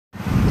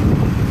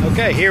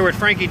Okay, here with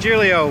Frankie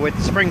Giulio with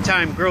the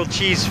Springtime Grilled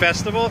Cheese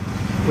Festival,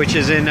 which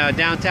is in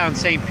downtown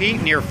St.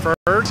 Pete near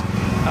Fergs.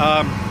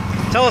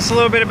 Tell us a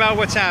little bit about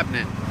what's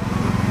happening.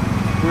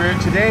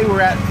 Today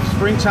we're at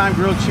Springtime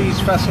Grilled Cheese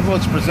Festival.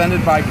 It's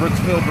presented by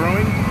Brooksville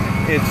Brewing.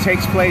 It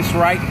takes place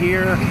right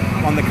here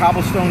on the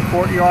cobblestone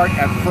courtyard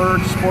at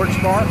Fergs Sports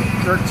Bar,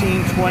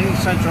 1320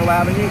 Central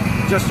Avenue,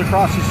 just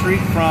across the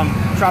street from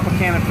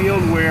Tropicana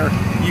Field, where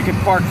you can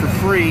park for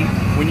free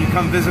when you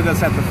come visit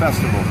us at the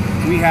festival.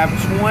 We have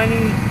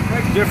 20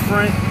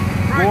 different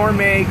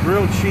gourmet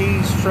grilled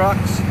cheese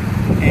trucks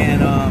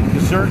and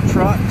dessert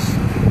trucks,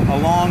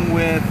 along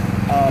with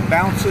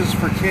bounces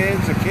for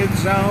kids, a kids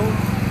zone.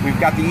 We've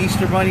got the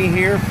Easter Bunny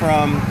here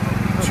from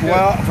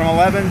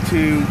 11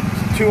 to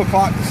 2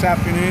 o'clock this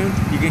afternoon.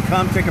 You can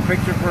come take a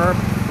picture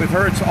with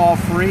her. It's all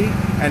free.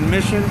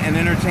 Admission and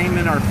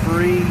entertainment are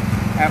free.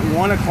 At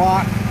 1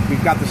 o'clock,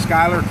 we've got the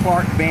Skylar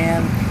Clark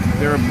Band.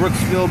 They're a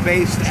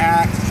Brooksville-based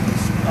act,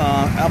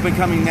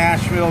 up-and-coming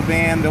Nashville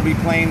band. They'll be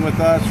playing with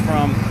us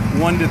from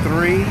 1 to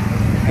 3.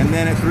 And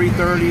then at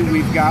 3:30,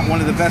 we've got one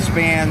of the best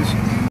bands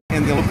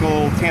in the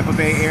local Tampa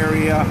Bay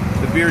area,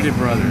 the Bearded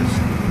Brothers.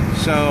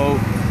 So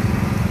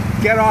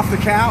get off the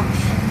couch,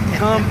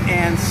 come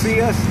and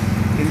see us.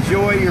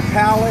 Enjoy your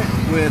palate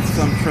with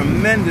some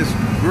tremendous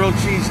grilled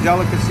cheese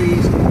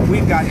delicacies.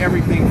 We've got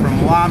everything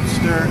from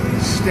lobster,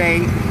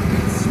 steak,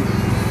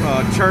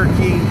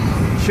 turkey,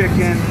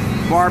 chicken,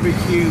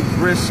 barbecue,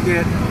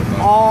 brisket,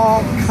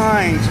 all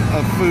kinds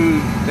of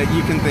food that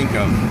you can think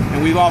of.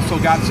 And we've also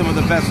got some of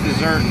the best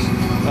desserts,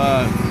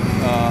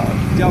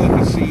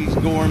 delicacies,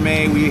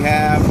 gourmet. We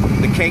have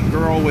the Cake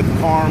Girl with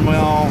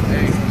caramel,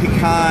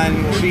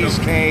 pecan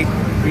cheesecake.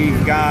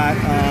 We've got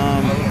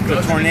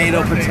the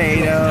tornado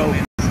potato.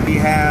 We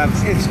have,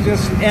 it's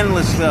just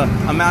endless the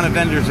amount of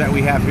vendors that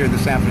we have here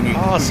this afternoon.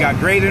 Awesome. We've got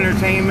great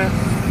entertainment.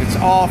 It's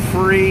all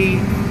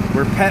free.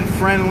 We're pet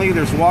friendly.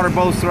 There's water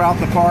boats throughout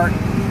the park.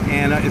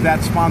 And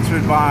that's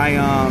sponsored by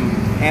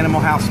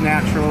Animal House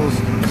Naturals.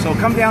 So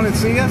come down and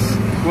see us.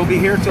 We'll be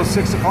here till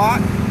 6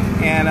 o'clock.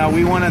 And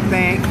we want to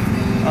thank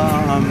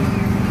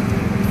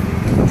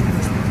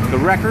the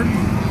Record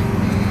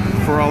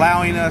for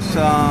allowing us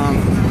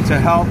to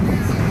help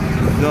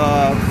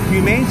the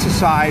Humane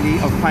Society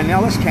of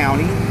Pinellas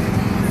County.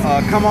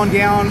 Come on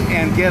down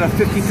and get a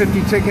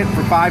 50-50 ticket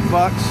for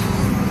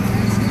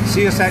 $5.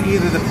 See us at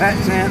either the pet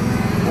tent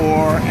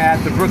or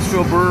at the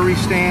Brooksville Brewery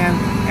stand,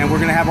 and we're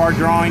going to have our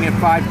drawing at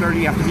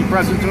 5:30. You have to be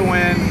present to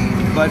win,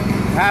 but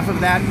half of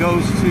that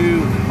goes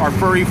to our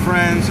furry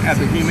friends at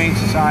the Humane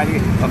Society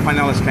of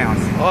Pinellas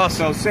County.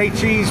 Awesome. So say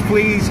cheese,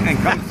 please, and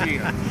come see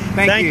us.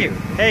 Thank you.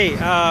 Hey,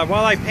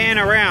 while I pan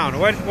around,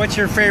 what's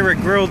your favorite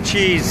grilled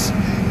cheese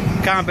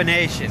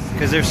combination?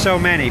 Because there's so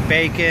many.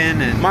 Bacon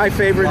and my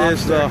favorite lobster.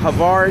 is the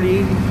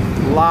Havarti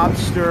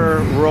lobster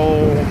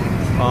roll.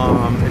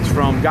 It's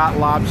from Got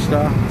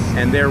Lobster,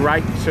 and they're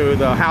right to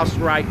the house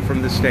right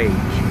from the stage.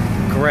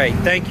 Great.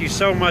 Thank you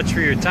so much for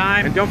your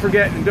time. And don't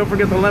forget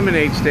the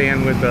lemonade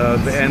stand with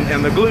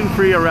and the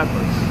gluten-free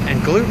arepas.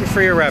 And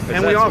gluten-free arepas.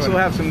 And we also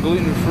have some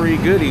gluten-free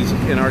goodies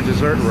in our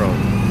dessert roll.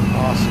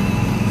 Awesome.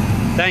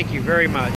 Thank you very much.